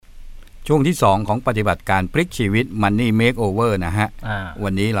ช่วงที่2ของปฏิบัติการพลิกชีวิต Money Makeover นะฮะวั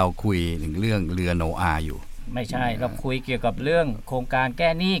นนี้เราคุยถึงเรื่องเรือโนอาห์อยู่ไม่ใช่เราคุยเกี่ยวกับเรื่องโครงการแก้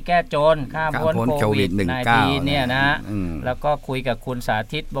หนี้แก้จนข้ามพ้นโควิด-19 เนี่ยนะแล้วก็คุยกับคุณสา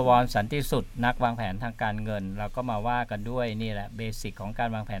ธิต บวรสันติสุดนักวางแผนทางการเงินเราก็มาว่ากันด้วยนี่แหละเบสิกของการ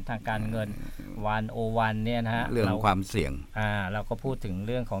วางแผนทางการเงิน101เนี่ยนะฮะเรื่องความเสี่ยงเราก็พูดถึงเ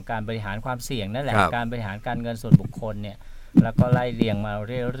รื่องของการบริหารความเสี่ยงนั่นแหละการบริหารการเงินส่วนบุคคลเนี่ยแล้วก็ไล่เรียงมา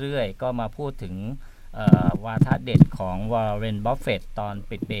เรื่อยๆก็มาพูดถึงวาทะเด็ดของวอร์เรน บัฟเฟตต์ตอน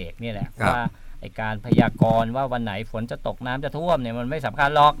ปิดเบรกนี่แหละว่าไอการพยากรณ์ว่าวันไหนฝนจะตกน้ำจะท่วมเนี่ยมันไม่สำคัญ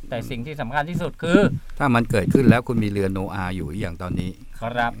หรอกแต่สิ่งที่สำคัญที่สุดคือถ้ามันเกิดขึ้นแล้วคุณมีเรือโนอาห์อยู่อย่างตอนนี้ค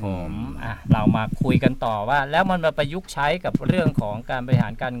รับผมเรามาคุยกันต่อว่าแล้วมันมาประยุกต์ใช้กับเรื่องของการบริหา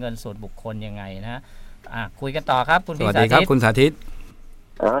รการเงินส่วนบุคคลยังไงนะคุยกันต่อครับคุณสวัสดีครับคุณสาธิต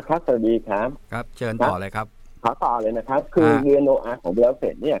ครับสวัสดีครับครับเชิญต่อเลยครับขอต่อเลยนะครับคือเรือโนอาห์ของบัฟเฟ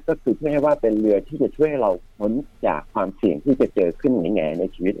ตต์เนี่ยก็คือเพื่อให้ว่าเป็นเรือที่จะช่วยให้เราพ้นจากความเสี่ยงที่จะเจอขึ้นแง่ใน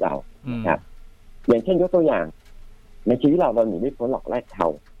ชีวิตเราครับอย่างเช่นยกตัวอย่างในชีวิตเราหนีไม่พ้นหรอกแรกเขา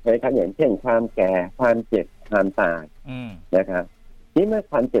ใช่ไหมครับอย่างเช่นความแก่ความเจ็บความตายนะครับนี่เมื่อ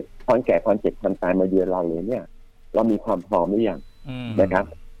ความเจ็บความแก่ความเจ็บความตายมาเยือนเราเลยเนี่ยเรามีความพร้อมหรือยังนะครับ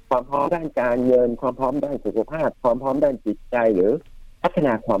ความพร้อมด้านการเงินความพร้อมด้านสุขภาพความพร้อมด้านจิตใจหรือพัฒน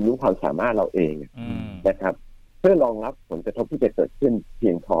าความรู้ความสามารถเราเองนะครับเพื่อรองรับผลกระทบที่จะเกิดขึ้นเพี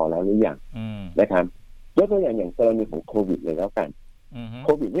ยงพอแล้วหรือยังนะครับยกตัวอย่างกรณีของโควิดเลยแล้วกันโค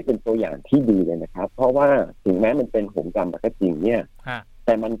วิดนี่เป็นตัวอย่างที่ดีเลยนะครับเพราะว่าถึงแม้มันเป็นหงส์ดำก็จริงเนี่ยแ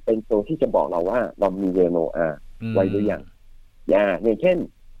ต่มันเป็นตัวที่จะบอกเราว่าเรามีเรือโนอาห์ไว้หรือยังอย่างเช่น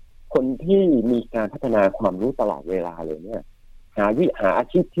คนที่มีการพัฒนาความรู้ตลอดเวลาเลยเนี่ยหาอา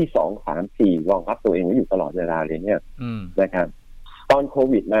ชีพที่2 3 4รองรับตัวเองไว้อยู่ตลอดเวลาเลยเนี่ยนะครับตอนโค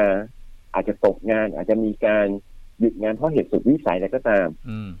วิดมาอาจจะตกงานอาจจะมีการหยุดงานเพราะเหตุสุดวิสัยอะไรก็ตาม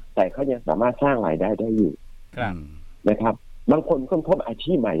แต่เขายังสามารถสร้างรายได้ได้อยู่นะครับบางคนค้นพบอา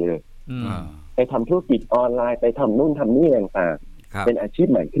ชีพใหม่เลยไปทำธุรกิจออนไลน์ไปทำนู่นทำนี่ต่างๆเป็นอาชีพ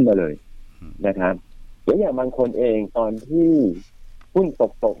ใหม่ขึ้นมาเลยนะครับหรืออย่างบางคนเองตอนที่หุ้น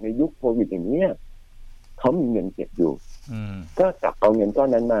ตกในยุคโควิดอย่างนี้เขามีเงินเก็บอยู่ก็กลับเอาเงินก้อน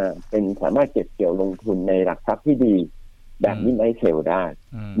นั้นมาเป็นสามารถเก็บเกี่ยวลงทุนในหลักทรัพย์ที่ดีแบบมิดไนท์เซลได้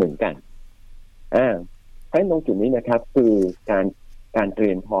เหมือนกันเพราะตรงจุดนี้นะครับคือการเตรี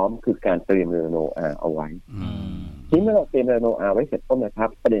ยมพร้อมคือการเตรียมเรือโนอาห์เอาไว้ทีเมื่อเราเตรียมเรือโนอาห์ไว้เสร็จต้นนะครับ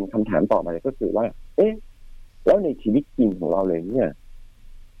ประเด็นคำถามต่อมาก็คือว่าแล้วในชีวิตจริงของเราเลยเนี่ย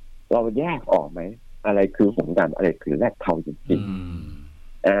เราแยกออกไหมอะไรคือหงส์ดำอะไรคือแรดเทาจริง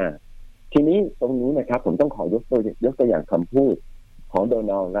ๆทีนี้ตรงนี้นะครับผมต้องขอยกตัวอย่างคำพูดของโด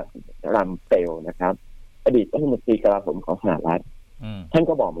นัลด์ รัมเปลนะครับอดีตรัฐมนตรีกลาโหมของสหรัฐท่าน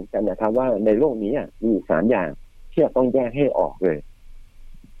ก็บอกเหมือนกันนะครับว่าในโลกนี้มี3อย่างที่เราต้องแยกให้ออกเลย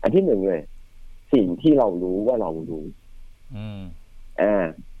อันที่1เลยสิ่งที่เรารู้ว่าเรารู้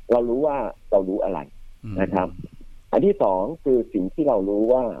เรารู้ว่าเรารู้อะไรนะครับอันที่2คือสิ่งที่เรารู้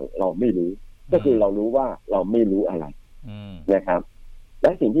ว่าเราไม่รู้ก็คือเรารู้ว่าเราไม่รู้อะไรนะครับแล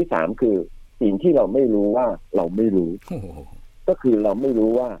ะสิ่งที่3คือสิ่งที่เราไม่รู้ว่าเราไม่รู้ก็คือเราไม่รู้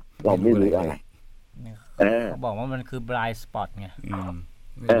ว่าเราไม่รู้อะไรเขาบอกว่ามันคือ blind spot ไง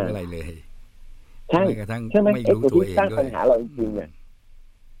ไม่รู้อะไรเลยใช่ใช่ไหมไอ้ตัวที่สร้างปัญหาเราจริงๆเนี่ย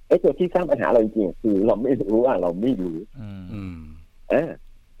ไอ้ตัวที่สร้างปัญหาเราจริงๆคือเราไม่รู้ว่าเราไม่รู้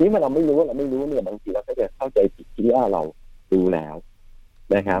นี่เมื่อเราไม่รู้ว่าเราไม่รู้เนี่ยบางทีเราก็จะเข้าใจผิดคิดว่าเรารู้แล้ว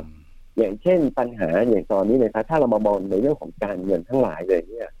นะครับอย่างเช่นปัญหาอย่างตอนนี้นะครับถ้าเรามามองในเรื่องของการเงินทั้งหลายเลย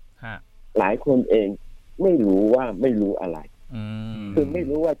เนี่ยหลายคนเองไม่รู้ว่าไม่รู้อะไรคือไม่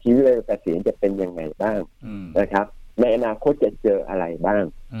รู้ว่าชีวิตเกษียณจะเป็นยังไงบ้างนะครับในอนาคตจะเจออะไรบ้าง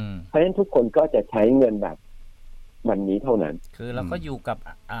เพราะฉะนั้นทุกคนก็จะใช้เงินแบบวันนี้เท่านั้นคือเราก็อยู่กับ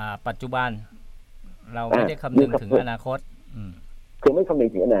ปัจจุบันเราไม่ได้คำนึงถึงอนาคตคือไม่คำนึง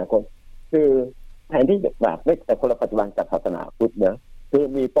ถึงอนาคตคือแทนที่จะแบบไม่แต่คนละปัจจุบันกับศาสนาพุทธเนอะคือ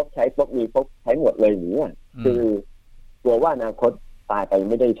มีปุ๊บใช้ปุ๊บมีปุ๊บใช้หมดเลยอย่างนี้คือกลัวว่าอนาคตตายไป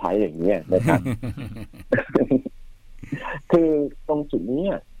ไม่ได้ใช้อย่างนี้นะครับ คือตรงจุดนี้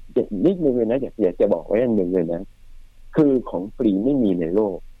นิดนึงเลยนะอยากจะบอกไว้อย่างหนึ่งเลยนะคือของฟรีไม่มีในโล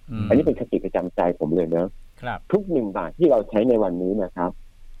กอันนี้เป็นคติประจำใจผมเลยนะทุก1 บาทที่เราใช้ในวันนี้นะครับ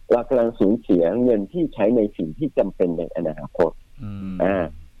เรากำลังสูญเสียเงินที่ใช้ในสิ่งที่จำเป็นในอนาคต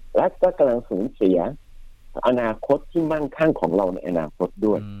และก็กำลังสูญเสียอนาคตที่มั่งคั่งของเราในอนาคต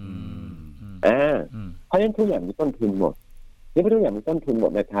ด้วยเพราะฉะนั้นทุกอย่างมีต้นทุนหมดนี่ทุกอย่างมีต้นทุนหม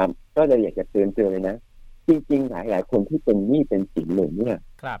ดนะครับก็เลยอยากจะเตือนเลยนะจริงๆหลายคนที่เป็นหนี้เป็นสินเลยเนี่ย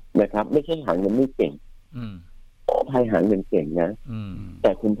นะครับไม่ใช่หาเงินไม่เก่งไทยหาเงินเก่งนะแ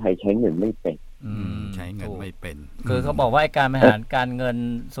ต่คนไทยใช้เงินไม่เป็น ใช้เงินไม่เป็นคือเขาบอกว่าการบริหารการเงิน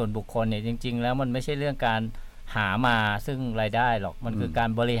ส่วนบุคคลเนี่ยจริงๆแล้วมันไม่ใช่เรื่องการหามาซึ่งรายได้หรอกมันคือการ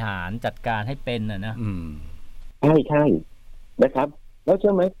บริหารจัดการให้เป็นนะใช่นะครับแล้วเชื่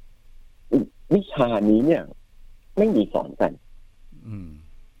อไหมวิชานี้เนี่ยไม่มีสอนกัน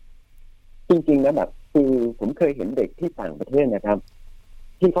จริงๆนะแบบคือผมเคยเห็นเด็กที่ต่างประเทศนะครับ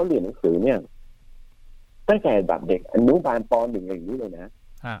ที่เขาเรียนหนังสือเนี่ยตั้งแต่แบบเด็กอนุบาลป.1อย่างนี้เลยนะ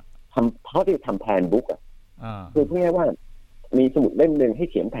เขาที่ทำแผนบุ๊กคือพูดง่ายๆว่ามีสมุดเล่มนึงให้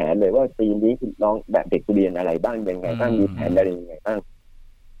เขียนแผนเลยว่าปีนี้คุณน้องแบบเด็กเรียนอะไรบ้างยังไงบ้างมีแผนอะไรยังไงบ้าง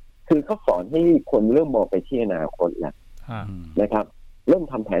คือเขาสอนให้คนเริ่มมองไปที่อนาคตแล้วนะครับเริ่ม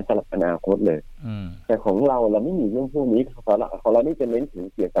ทำแผนสำหรับอนาคตเลยแต่ของเราไม่มีเรื่องพวกนี้ของเราไม่จะเน้นถึง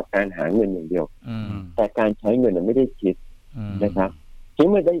เกี่ยวกับการหาเงินอย่างเดียวแต่การใช้เงินไม่ได้คิดนะครับที่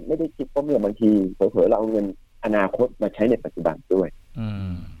ไม่ได้คิดเพราะบางทีเผลอๆเราเอาเงินอนาคตมาใช้ในปัจจุบันด้วย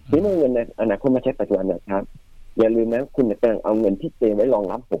ที่เมื่อเงินในอนาคตมาใช้ปัจจุบันนะครับอย่าลืมนะคุณจะเอาเงินที่เตรียมไว้รอง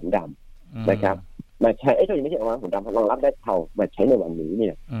รับหงส์ดำนะครับมาใช้ก็ยังไม่ใช่รองรับหงส์ดำรองรับได้เท่ามาใช้ในวันนี้เนี่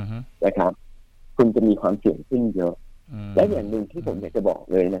ยนะครับคุณจะมีความเสี่ยงขึ้นเยอะและอย่างหนึ่งที่ผมอยากจะบอก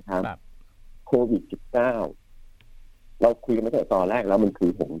เลยนะครับโควิด -19 เราคุยกันมาตั้งแต่ตอนแรกแล้วมันคื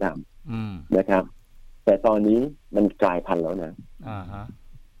อหงส์ดำนะครับแต่ตอนนี้มันกลายพันธุ์แล้วนะ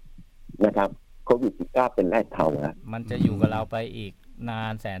นะครับโควิด -19 เป็นแรกเท่าแล้วมันจะอยู่กับเราไปอีกนา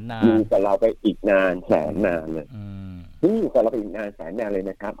นแสนนานอยู่กับเราไปอีกนานแสนนานเลยนี่อยู่กับเราไปอีกนานแสนนานเลย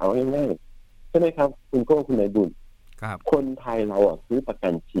นะครับเอาง่ายๆใช่ไหมครับคุณโก้คุณนายบุญคนไทยเราซื้อประกั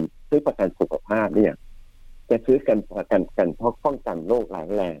นชีพซื้อประกันสุขภาพเนี่ยจะซื้อกันประกันเพราะป้องกันโรคร้าย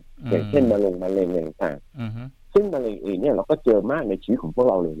แรงอย่างเช่นมะเร็งต่างๆซึ่งมะเร็งเองเนี่ยเราก็เจอมากในชีวิตของพวก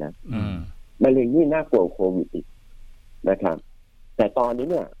เราเลยนะมะเร็งนี่น่ากลัวโควิดอีกนะครับแต่ตอนนี้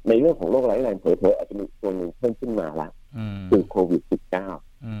เนี่ยในเรื่องของโรคร้ายแรงเผลอๆอาจจะมีตัวนึงเพิ่มขึ้นมาละคือโควิด -19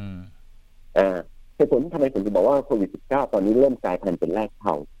 เหตุผลทำไมผมถึงบอกว่าโควิด -19 ตอนนี้เริ่มกลายพันธุ์เป็นแรกเ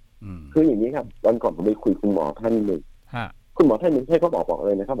ท่าคืออย่างนี้ครับวันก่อนผมไปคุยคุณหมอท่านหนึ่งคุณหมอท่านหนึ่งให้เขาบอกเ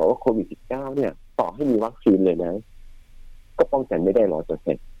ลยนะครับบอกว่าโควิด -19 เนี่ยต่อให้มีวัคซีนเลยนะก็ป้องกันไม่ได้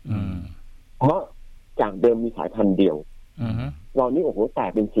 100%เพราะจากเดิมมีสายพันธุ์เดียวตอนนี้โอ้โหแต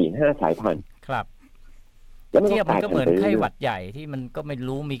กเป็น 4-5 สายพันธุ์ครับแล้วเทียบมันก็เหมือนไข้หวัดใหญ่ที่มันก็ไม่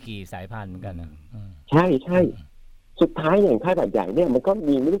รู้มีกี่สายพันธุ์กันนะใช่สุดท้ายอย่างไข้หวัดใหญ่เนี่ยมันก็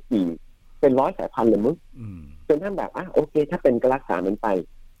มีไม่รู้กี่เป็น100 สายพันธุ์เลยมึงจนท่านแบบโอเคถ้าเป็นก็รักษามันไป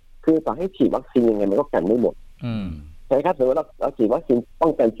คือต่อให้ฉีดวัคซีนยังไงมันก็กันไม่หมดใช่ครับสมมติเราฉีดวัคซีนป้อ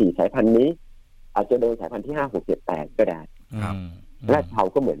งกัน4 สายพันธุ์นี้อาจจะโดนสายพันธุ์ที่5 6 7 8ก็ได้และเผา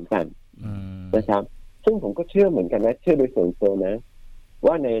ก็เหมือนกันนะครับซึ่งผมก็เชื่อเหมือนกันนะเชื่อโดยส่วนตัวนะ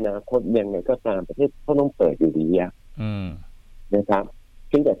ว่าในอนาคตยังไงก็ตามประเทศก็ต้องเปิดอยู่ดีนะครับเ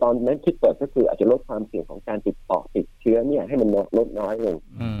พียงแต่ตอนนั้นที่เปิดก็คืออาจจะลดความเสี่ยงของการติดเชื้อเนี่ยให้มันลดน้อยลง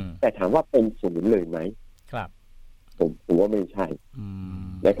แต่ถามว่าเป็นศูนย์เลยไหมครับผมว่าไม่ใช่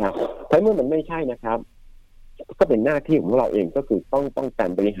นะครับถ้าเมื่อมันไม่ใช่นะครับก็เป็นหน้าที่ของเราเองก็คือต้องการ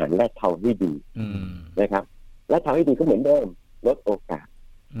บริหารแร่เท่าให้ดีนะครับแร่เท่าให้ดีก็เหมือนเดิมลดโอกาส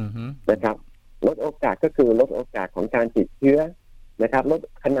นะครับลดโอกาสก็คือลดโอกาสของการติดเชื้อนะครับลด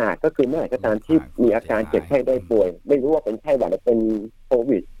ขนาดก็คือเมื่อไหร่ก็ตามที่มีอาการเจ็บไข้ได้ป่วยไม่รู้ว่าเป็นไข้หวัดหรือเป็นโค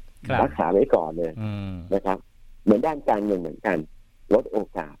วิดรักษาไว้ก่อนเลยนะครับเหมือนด้านการเงินเหมือนกันลดโอ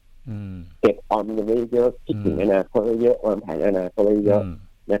กาสเก็บออมเงินไว้เยอะคิดถึงอนาคตไว้เยอะวางแผนอนาคตไว้เยอะ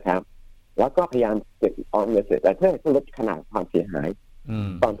นะครับแล้วก็พยายามเก็บออมเงินเสร็จแต่เพื่อลดขนาดความเสียหาย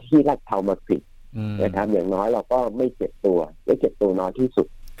ตอนที่รัฐเทามาปิดนะครับอย่างน้อยเราก็ไม่เจ็บตัวน้อยที่สุด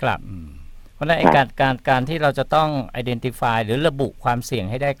ครับเพราะฉะนั้นการที่เราจะต้อง identify หรือระบุความเสี่ยง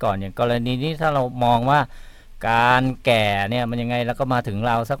ให้ได้ก่อนอย่างกรณีนี้ถ้าเรามองว่าการแก่เนี่ยมันยังไงแล้วก็มาถึงเ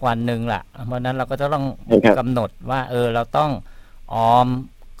ราสักวันนึงล่ะเพราะนั้นเราก็จะต้องกำหนดว่าเราต้องออม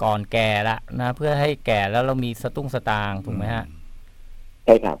ก่อนแก่ละนะเพื่อให้แก่แล้วเรามีสตุ้งสตางค์ถูกไหมฮะใ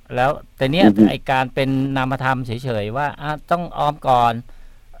ช่ครับแล้วแต่เนี้ยไอการเป็นนามธรรมเฉยๆว่าต้องออมก่อน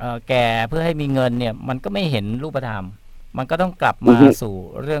แก่เพื่อให้มีเงินเนี่ยมันก็ไม่เห็นรูปธรรมมันก็ต้องกลับมาสู่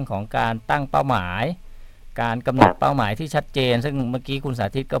เรื่องของการตั้งเป้าหมายการกำหนดเป้าหมายที่ชัดเจนซึ่งเมื่อกี้คุณสา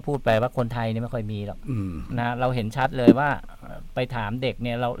ธิตก็พูดไปว่าคนไทยเนี่ยไม่ค่อยมีหรอกนะเราเห็นชัดเลยว่าไปถามเด็กเ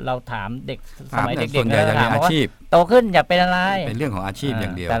นี่ยเราถามเด็กสมัยเด็กๆเราถามว่าโตขึ้นอยากเป็นอะไรเป็นเรื่องของอาชีพอย่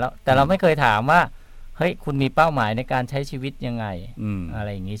างเดียวแต่เราไม่เคยถามว่าเฮ้ยคุณมีเป้าหมายในการใช้ชีวิตยังไงอะไร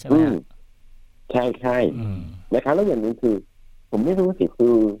อย่างนี้ใช่ไหมใช่นะครับแล้วอย่างนึงคือผมไม่รู้สิคื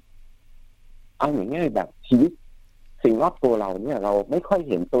อเอาอย่างง่ายแบบชีวิตสิ่งรอบตัวเราเนี่ยเราไม่ค่อย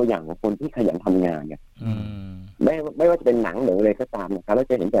เห็นตัวอย่างของคนที่ขยันทำงานเนี่ยไม่ว่าจะเป็นหนังหรืออะไรก็ตามนะครับเรา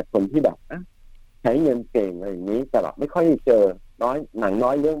จะเห็นแต่คนที่แบบใช้เงินเก่งอะไรอย่างนี้แต่แบบไม่ค่อยเจอหนังน้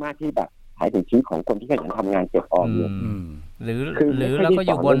อยเรื่องมากที่แบบท ายถึงชีวิตของคนที่ขยันทำงานเก็บออมเนี่ยหรือเราก็อ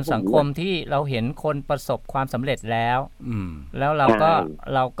ยู่บนสังคมที่เราเห็นคนประสบความสำเร็จแล้วแล้วเรา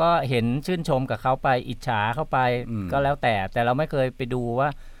ก็เห็นชื่นชมกับเขาไปอิจฉาเข้าไปก็แล้วแต่เราไม่เคยไปดูว่า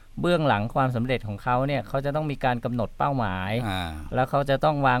เบื้องหลังความสำเร็จของเขาเนี่ยเขาจะต้องมีการกำหนดเป้าหมายแล้วเขาจะต้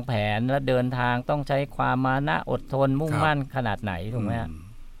องวางแผนและเดินทางต้องใช้ความมานะอดทนมุ่งมั่นขนาดไหนถูกไหมฮะ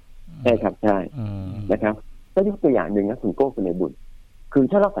ใช่ครับใช่นะครับก็ยกตัวอย่างหนึ่งนะคุณโก้คุณในบุญคือ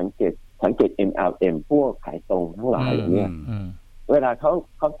ถ้าเราสังเกต MLM พวกขายตรงทั้งหลายอย่างเนี้ยเวลาเ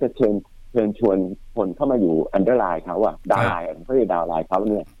ขาจะเชิญชวนคนเข้ามาอยู่อันเดอร์ไลน์เขาอะดาวไลน์เขาเรียกดาวไลน์เขา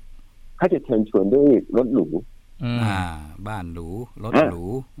เนี่ยเขาจะเชิญชวนด้วยรถหรูบ้านหรูรถหรู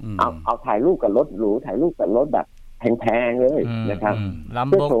เอาถ่ายรูปกับรถหรูถ่ายรูปกับรถแบบแพงๆเลยนะครับลัม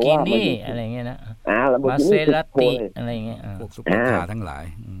โบกินี่อะไรเงี้ยนะมาเซราติอะไรเงี้ยพวกซุปเปอร์คาร์ทั้งหลาย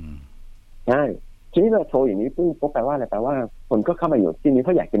ใช่ทีนี้เราโชว์อย่างนี้ปุ๊บแปลว่าอะไรแปลว่าคนก็เข้ามาอยู่ที่นี้เข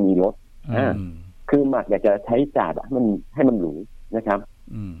าอยากจะมีรถคือหมักอยากจะใช้จ่ายให้มันหรูนะครับ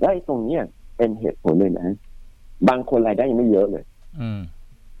และไอ้ตรงนี้เป็นเหตุผลเลยนะบางคนรายได้ยังไม่เยอะเลย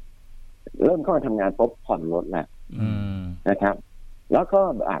เริ่มเข้ามาทำงานปุ๊บผ่อนรถแล้วนะครับแล้วก็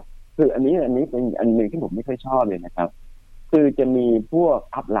คืออันนี้เป็นอันหนึ่งที่ผมไม่ค่อยชอบเลยนะครับคือจะมีพวก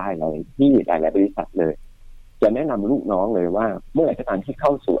อัพไลน์อะไรที่หลายๆบริษัทเลยจะแนะนำลูกน้องเลยว่าเมื่อไหร่ก็ตามที่เข้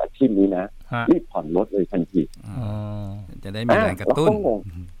าสู่อาชีพนี้นะรีบผ่อนรถเลยทันทีจะได้มีแรงกระตุ้น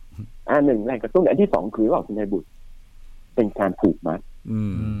หนึ่งแรงกระตุ้นอันที่สองคือว่าคุณนายบุตรเป็นการผูกมัด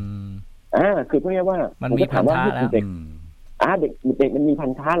คือเพื่อว่ามันมีพันธะแล้วเด็กมันมีพั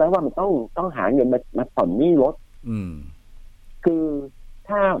นธะแล้วว่ามันต้องหาเงินมาผ่อนหนี้รถคือ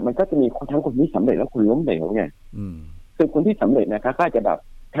ถ้ามันก็จะมีทั้งคนที่สำเร็จแล้วคนล้มเหลวไงคือคนที่สำเร็จนะครับก็จะแบบ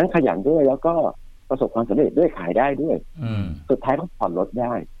ทั้งขยันด้วยแล้วก็ประสบความสำเร็จด้วยขายได้ด้วยสุดท้ายก็ผ่อนรถไ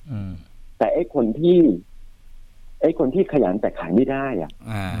ด้แต่ไอ้คนที่ขยันแต่ขายไม่ได้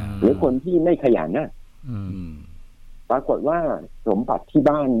หรือคนที่ไม่ขยันน่ะปรากฏว่าสมบัติที่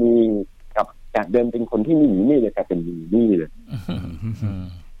บ้านมีกับจากเดิมเป็นคนที่มีหนี้เลยกลายเป็นมีหนี้เลย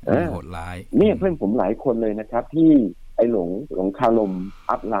โหดร้ายเนี่ยเพื่อนผมหลายคนเลยนะครับที่ไอ้หลงคาลม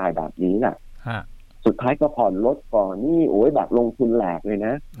อัพไลน์แบบนี้น่ะสุดท้ายก็ผ่อนรถก่อนนี่โอ้ยแบบลงทุนแหลกเลยน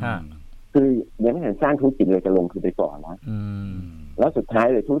ะคือยังไม่เห็นสร้างธุรกิจเลยจะลงทุนไปก่อนแล้วสุดท้าย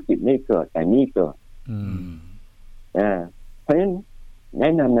เลยธุรกิจไม่เกิดแต่นี่เกิดเพราะฉะนั้นแน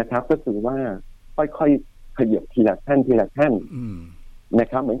ะนำนะครับก็คือว่าค่อยๆขยับทีละขั้นนะ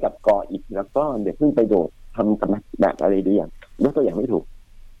ครับเหมือนกับก่ออิฐแล้วก็เดี๋ยวเพิ่งไปโดดทำกับแบบอะไรดีอย่างยกตัวอย่างไม่ถูก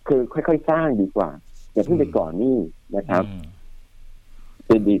คือค่อยๆสร้างดีกว่าอย่าเพิ่งไปก่อนี่นะครับ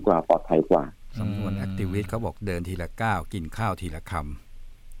จะดีกว่าปลอดภัยกว่าสำนวนแอคทิวิสต์เขาบอกเดินทีละก้าวกินข้าวทีละค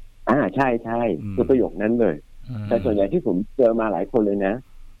ำใช่คือประโยคนั้นเลยแต่ส่วนใหญ่ที่ผมเจอมาหลายคนเลยนะ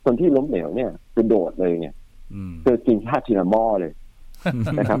คนที่ล้มเหลวเนี่ยคือโดดเลยเนี่ยคือกินข้าวทีละหม้อเลย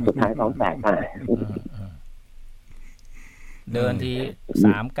นะครับสุดท้ายท้องแตกตายเดินที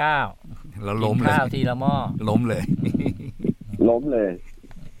3 ก้าวแล้วล้มเลยข้าวทีละหม้อล้มเลย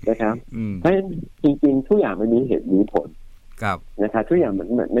นะครับเพราะฉะนั้นจริงๆทุกอย่างมันมีเหตุมีผลนะครับทุกอย่างมัน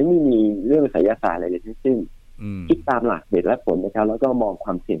ไม่มีเรื่องไสยศาสตร์อะไรเลยทั้งสิ้นคิดตามหลักเหตุและผลนะครับแล้วก็มองคว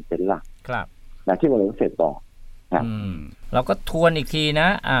ามเสี่ยงเป็นหลักแบบที่วอร์เรน บัฟเฟตต์บอกครับเราก็ทวนอีกทีนะ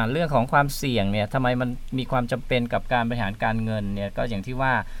เรื่องของความเสี่ยงเนี่ยทำไมมันมีความจำเป็นกับการบริหารการเงินเนี่ยก็อย่างที่ว่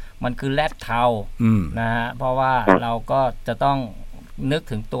ามันคือแลดเทานะฮะเพราะว่าเราก็จะต้องนึก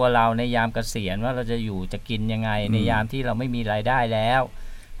ถึงตัวเราในยามเกษียณว่าเราจะอยู่จะกินยังไงในยามที่เราไม่มีรายได้แล้ว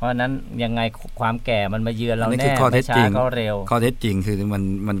เพราะนั้นยังไงความแก่มันมาเยือนเราแน่ไม่ช้าก็เร็วข้อเท็จจริงคือ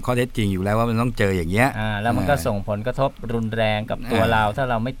มันข้อเท็จจริงอยู่แล้วว่ามันต้องเจออย่างเงี้ยแล้วมันก็ส่งผลกระทบรุนแรงกับตัวเราถ้า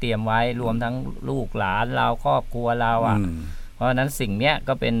เราไม่เตรียมไว้รวมทั้งลูกหลานเราครอบครัวเราเพราะนั้นสิ่งเนี้ย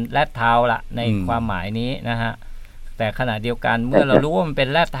ก็เป็นแรดเทาละในความหมายนี้นะฮะแต่ขณะเดียวกันเมื่อเรารู้ว่ามันเป็น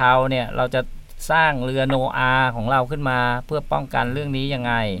แรดเทาเนี่ยเราจะสร้างเรือโนอาห์ของเราขึ้นมาเพื่อป้องกันเรื่องนี้ยัง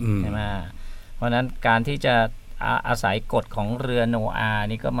ไงใช่ไหมเพราะนั้นการที่จะอาศัยกฎของเรือโนอาห์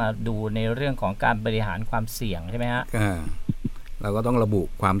นี่ก็มาดูในเรื่องของการบริหารความเสี่ยงใช่ไหมฮะเราก็ต้องระบุ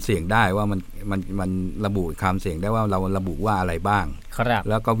ความเสี่ยงได้ว่ามันระบุความเสี่ยงได้ว่าเราระบุว่าอะไรบ้างครับ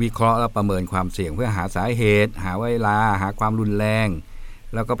แล้วก็วิเคราะห์และประเมินความเสี่ยงเพื่อหาสาเหตุหาเวลาหาความรุนแรง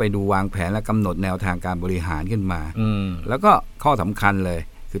แล้วก็ไปดูวางแผนและกำหนดแนวทางการบริหารขึ้นมาแล้วก็ข้อสำคัญเลย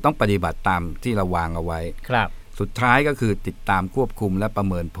คือต้องปฏิบัติตามที่เราวางเอาไว้ครับสุดท้ายก็คือติดตามควบคุมและประ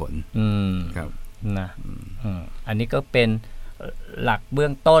เมินผลครับนะอันนี้ก็เป็น หลักเบื้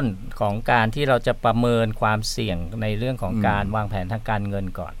องต้นของการที่เราจะประเมินความเสี่ยงในเรื่องของการวางแผนทางการเงิน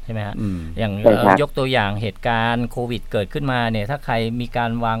ก่อนใช่ไหมฮะอย่างยกตัวอย่างเหตุการณ์โควิดเกิดขึ้นมาเนี่ยถ้าใครมีกา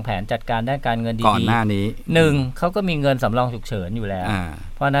รวางแผนจัดการด้านการเงินดีๆก่อนหน้านี้1เขาก็มีเงินสำรองฉุกเฉินอยู่แล้ว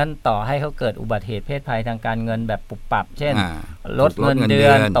เพราะนั้นต่อให้เขาเกิดอุบัติเหตุเพศภัยทางการเงินแบบปุบปับเช่นลดเงินเดือ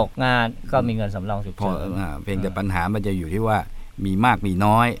นตกงานก็มีเงินสำรองฉุกเฉินเพียงแต่ปัญหามันจะอยู่ที่ว่ามีมากมี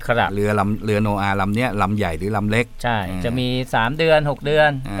น้อยเรือโนอาลำเนี้ยลำใหญ่หรือลำเล็กใช่จะมี3เดือน6เดือน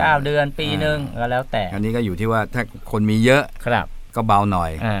9เดือนปีนึงก็แล้วแต่อันนี้ก็อยู่ที่ว่าถ้าคนมีเยอะก็เบาหน่อ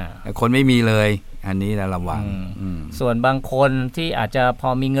ยแต่คนไม่มีเลยอันนี้ระวังส่วนบางคนที่อาจจะพอ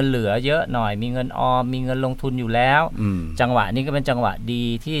มีเงินเหลือเยอะหน่อยมีเงินออมมีเงินลงทุนอยู่แล้วจังหวะนี้ก็เป็นจังหวะดี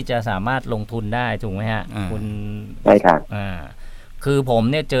ที่จะสามารถลงทุนได้ถูกไหมฮะคุณใช่ครับคือผม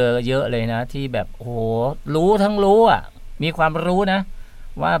เนี่ยเจอเยอะเลยนะที่แบบโอ้โหรู้ทั้งรู้อ่ะมีความรู้นะ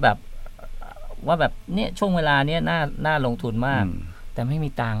ว่าแบบเนี่ยช่วงเวลาเนี้ยน่าลงทุนมากแต่ไม่มี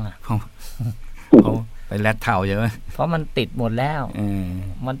ตังค์อ่ะเขาไปแลดเท่าใช่ไหมเพราะมันติดหมดแล้ว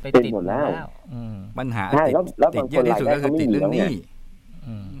มันไปติดหมดแล้วปัญหาติดเยอะที่สุดก็คือติดเรื่องนี้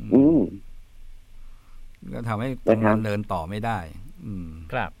ก็ทำให้เดินต่อไม่ได้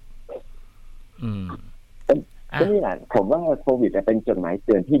ครับก็นี่แหละผมว่าโควิดเป็นจดหมายเ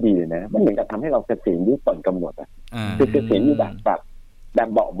ตือนที่ดีนะมันเหมือนกับทำให้เราเกษียณอายุก่อนกำหนดคือเกษียณอายุแบบ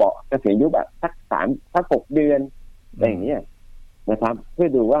เบาๆเกษียณอายุแบบสัก6 เดือนอะไรอย่างเงี้ยนะครับเพื่อ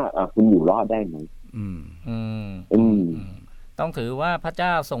ดูว่าคุณอยู่รอดได้ไหมต้องถือว่าพระเจ้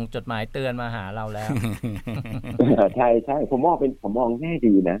าส่งจดหมายเตือนมาหาเราแล้วใช่ผมมองแง่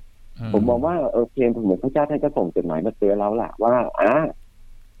ดีนะผมมองว่าเพียงเหมือนพระเจ้าท่านก็ส่งจดหมายมาเตือนเราแหละว่า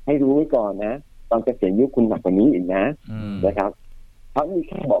ให้รู้ไว้ก่อนนะตอนเกษียณอายุคุณหนักกว่านี้อีกนะครับเพราะนี่แ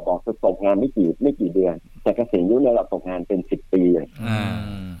ค่บอกจะตกงานไม่กี่เดือนแต่เกษียณอายุเนี่ยเราตกงานเป็น10 ปีเลย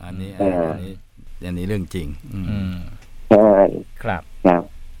อันนี้เรื่องจริงใช่ครับ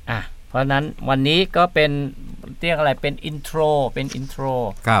เพราะนั้นวันนี้ก็เป็นเรียกอะไรเป็นอินโทรเ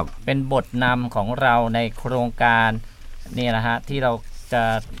ป็นบทนำของเราในโครงการนี่นะฮะที่เราจะ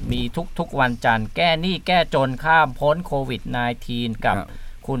มีทุกวันจันทร์แก้หนี้แก้จนข้ามพ้นโควิด -19 กับ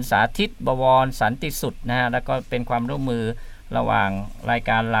คุณสาธิต บวรสันติสุดนะฮะแล้วก็เป็นความร่วมมือระหว่างราย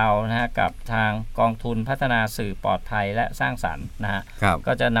การเรานะฮะกับทางกองทุนพัฒนาสื่อปลอดภัยและสร้างสรรค์นะฮะ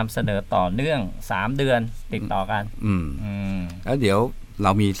ก็จะนำเสนอต่อเนื่อง3เดือนติดต่อกันแล้วเดี๋ยวเร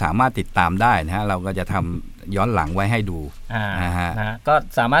ามีสามารถติดตามได้นะฮะเราก็จะทำย้อนหลังไว้ให้ดูนะฮะก็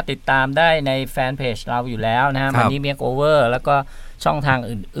สามารถติดตามได้ในแฟนเพจเราอยู่แล้วนะฮะมันนี่เมคโอเวอร์แล้วก็ช่องทาง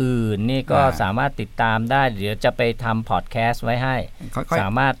อื่นๆนี่ก็สามารถติดตามได้เดี๋ยวจะไปทำพอดแคสต์ไว้ให้สา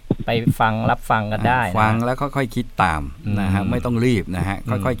มารถไปรับฟังกันได้ฟังแล้วค่อยๆคิดตามนะฮะไม่ต้องรีบนะฮะ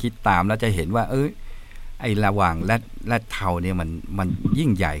ค่อยๆคิดตามแล้วจะเห็นว่าไอ้ระหว่างและเทาเนี่ยมันยิ่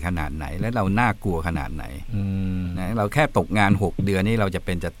งใหญ่ขนาดไหนและเราน่ากลัวขนาดไหนนะเราแค่ตกงาน6 เดือนนี่เราจะเ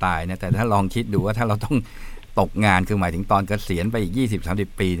ป็นจะตายนะแต่ถ้าลองคิดดูว่าถ้าเราต้องตกงานคือหมายถึงตอนเกษียณไปอีก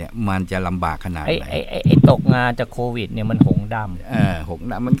 20-30 ปีเนี่ยมันจะลำบากขนาดไหนไอ้ตกงานจากโควิดเนี่ยมันหงดำหง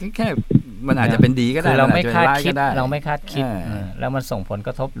ดำมันแค่มันอาจจะเป็นดีก็ได้เราไม่คาดคิดแล้วมันส่งผลก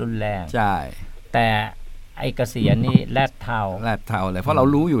ระทบรุนแรงใช่แต่ไอ้เกษียณนี่แลดเทาเลยเพราะเรา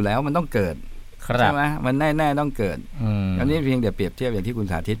รู้อยู่แล้วมันต้องเกิดใช่ไหมมันแน่ๆต้องเกิดอันนี้เพียงแต่เปรียบเทียบอย่างที่คุณ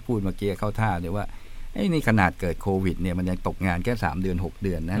สาธิตพูดเมื่อกี้เข้าท่าเลยว่าไอ้นี่ขนาดเกิดโควิดเนี่ยมันยังตกงานแค่3 เดือน6 เ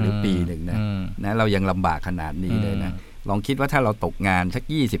ดือนนะหรือปีหนึ่งนะเรายังลำบากขนาดนี้เลยนะลองคิดว่าถ้าเราตกงานสัก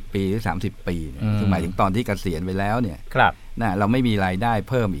20 ปีหรือ30 ปีเนี่ยคือหมายถึงตอนที่เกษียณไปแล้วเนี่ยนะเราไม่มีรายได้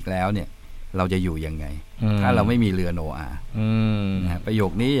เพิ่มอีกแล้วเนี่ยเราจะอยู่ยังไงถ้าเราไม่มีเรือโนอาห์นะประโย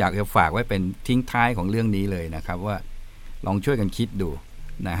คนี้อยากจะฝากไว้เป็นทิ้งท้ายของเรื่องนี้เลยนะครับว่าลองช่วยกันคิดดู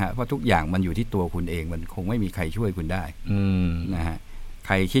นะฮะเพราะทุกอย่างมันอยู่ที่ตัวคุณเองมันคงไม่มีใครช่วยคุณได้นะฮะใ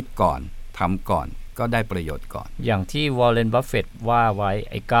ครคิดก่อนทำก่อนก็ได้ประโยชน์ก่อนอย่างที่วอร์เรน บัฟเฟตต์ว่าไว้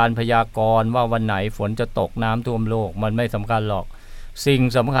ไอ้การพยากรณ์ว่าวันไหนฝนจะตกน้ำท่วมโลกมันไม่สำคัญหรอกสิ่ง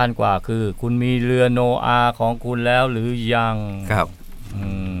สำคัญกว่าคือคุณมีเรือโนอาห์ของคุณแล้วหรือยังครับ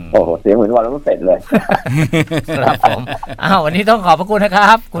โอ้โหเสียงเหมือนวอร์เรน บัฟเฟตต์เลยครับผมวันนี้ต้องขอบพระคุณนะค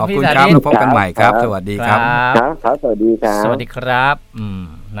รับคุณพี่สาธิตพบกันใหม่ครับสวัสดีครับครับสวัสดีครับสวัสดีครับ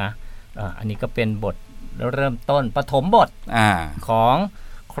นะอันนี้ก็เป็นบทเริ่มต้นปฐมบทของ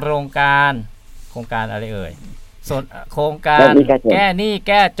โครงการอะไรเอ่ยส่วนโครงการแก้หนี้แ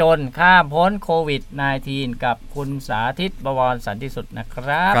ก้จนข้ามพ้นโควิด -19 กับคุณสาธิต บวรสันติสุดนะค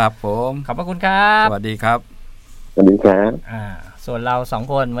รับครับผมขอบพระคุณครับสวัสดีครับสวัสดีครับส่วนเรา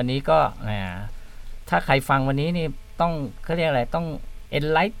2 คนวันนี้ก็ถ้าใครฟังวันนี้นี่ต้องเขาเรียกอะไรต้อง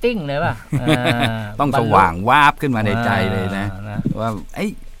enlightening เลยป่ะ ต้องสว่างวาบขึ้นมาในใจเลยนะว่า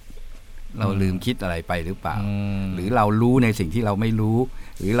เราลืมคิดอะไรไปหรือเปล่าหรือเรารู้ในสิ่งที่เราไม่รู้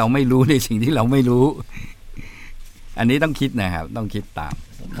หรือเราไม่รู้ในสิ่งที่เราไม่รู้ อันนี้ต้องคิดนะครับต้องคิดตาม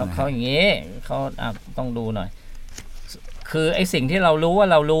เขาอย่างนี้เขาต้องดูหน่อยคือไอ้สิ่งที่เรารู้ว่า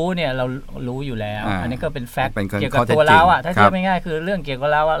เรารู้เนี่ยเรารู้อยู่แล้วอันนี้ก็เป็นแฟกต์เกี่ยวกับตัวเราถ้าเทียบง่ายๆคือเรื่องเกี่ยวกับ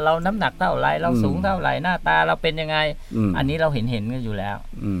เราน้ำหนักเท่าไหร่เราสูงเท่าไหร่หน้าตาเราเป็นยังไงอันนี้เราเห็นกันอยู่แล้ว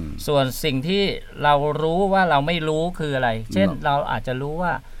ส่วนสิ่งที่เรารู้ว่าเราไม่รู้คืออะไรเช่นเราอาจจะรู้ว่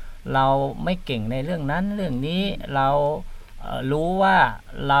าเราไม่เก่งในเรื่องนั้นเรื่องนี้เรารู้ว่า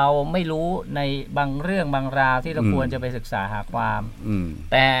เราไม่รู้ในบางเรื่องบางราวที่เราควรจะไปศึกษาหาความ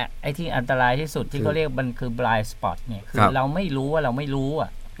แต่ไอ้ที่อันตรายที่สุดที่เขาเรียกมันคือ blind spot เนี่ยคือเราไม่รู้ว่าเราไม่รู้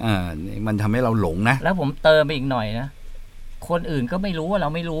มันทำให้เราหลงนะแล้วผมเติมไปอีกหน่อยนะคนอื่นก็ไม่รู้ว่าเรา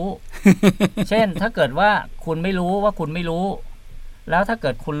ไม่รู้ เช่นถ้าเกิดว่าคุณไม่รู้ว่าคุณไม่รู้แล้วถ้าเกิ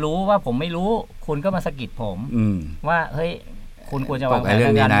ดคุณรู้ว่าผมไม่รู้คุณก็มาสะกิดผมว่าเฮ้ยคุณควรจะวางแผนเรื่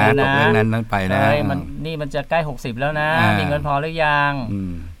องนั้นไปนะมันจะใกล้60แล้วนะมีเงินพอหรือยัง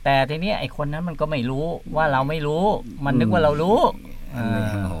แต่ทีนี้ไอ้คนนั้นมันก็ไม่รู้ว่าเราไม่รู้มันนึกว่าเรารู้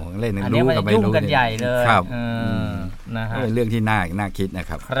อันนี้มันยุ่งกันใหญ่เลยนะฮะเรื่องที่น่าคิดนะ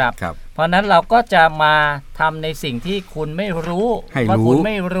ครับครับเพราะนั้นเราก็จะมาทำในสิ่งที่คุณไม่รู้ว่าคุณไ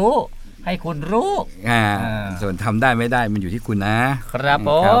ม่รู้ให้คุณรู้ส่วนทำได้ไม่ได้มันอยู่ที่คุณนะครับ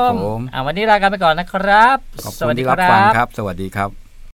ผมวันนี้ลากันไปก่อนนะครับสวัสดีครับสวัสดีครับ